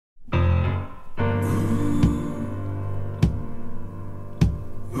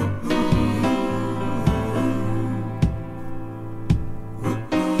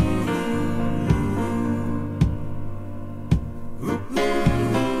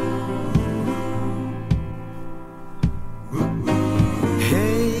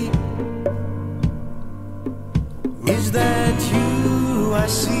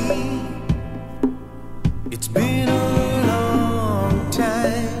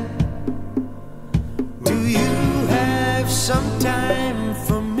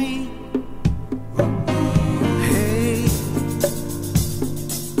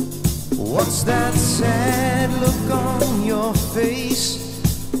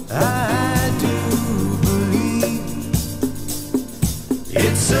I do believe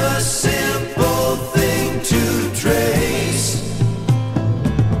it's a simple thing to trace.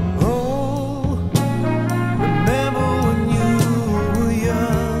 Oh, remember when you were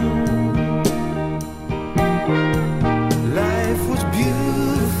young, life was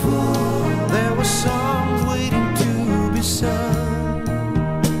beautiful, there were songs waiting to be sung,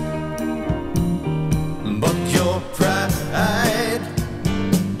 but your pride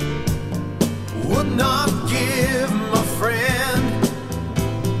would not give, my friend.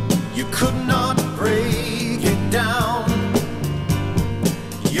 You could not break it down.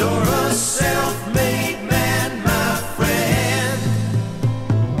 You're a self-made man, my friend.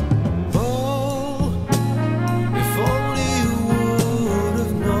 Oh, if only you would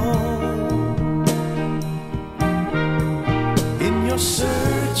have known. In your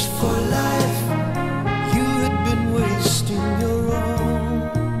search for life, you had been wasting your own.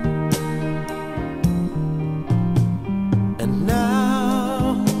 And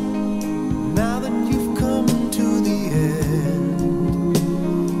now that you've come to the end,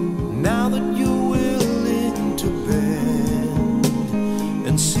 now that you're willing to bend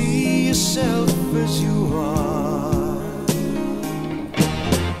and see yourself as you are,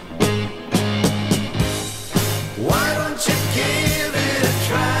 why don't you give it a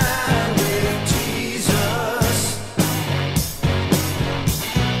try with Jesus?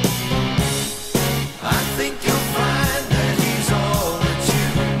 I think you'll find that he's all that you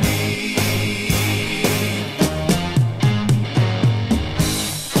need.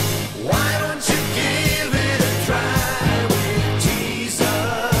 Why don't you give it a try with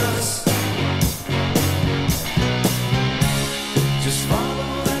Jesus? Just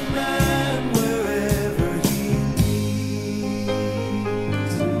follow that man wherever he leads.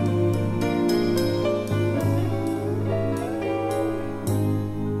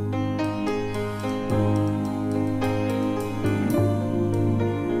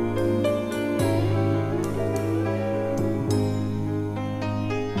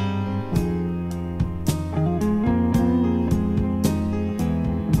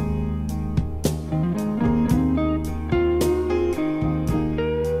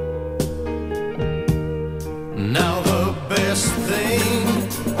 Now the best thing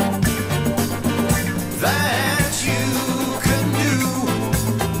that you can do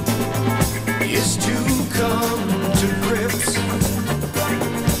is to come to grips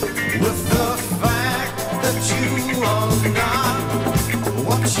with the fact that you are not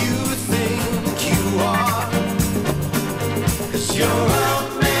what you think you are. 'Cause you're a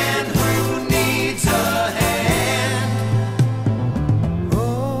man who needs a hand.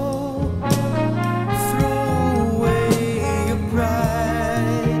 Oh, throw away your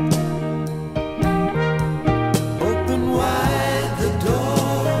pride. Open wide the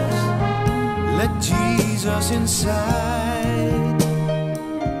doors. Let Jesus inside.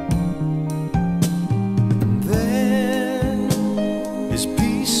 Then his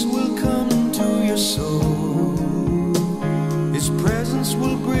peace will come to your soul. His presence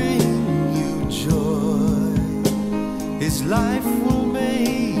will bring you joy. His life will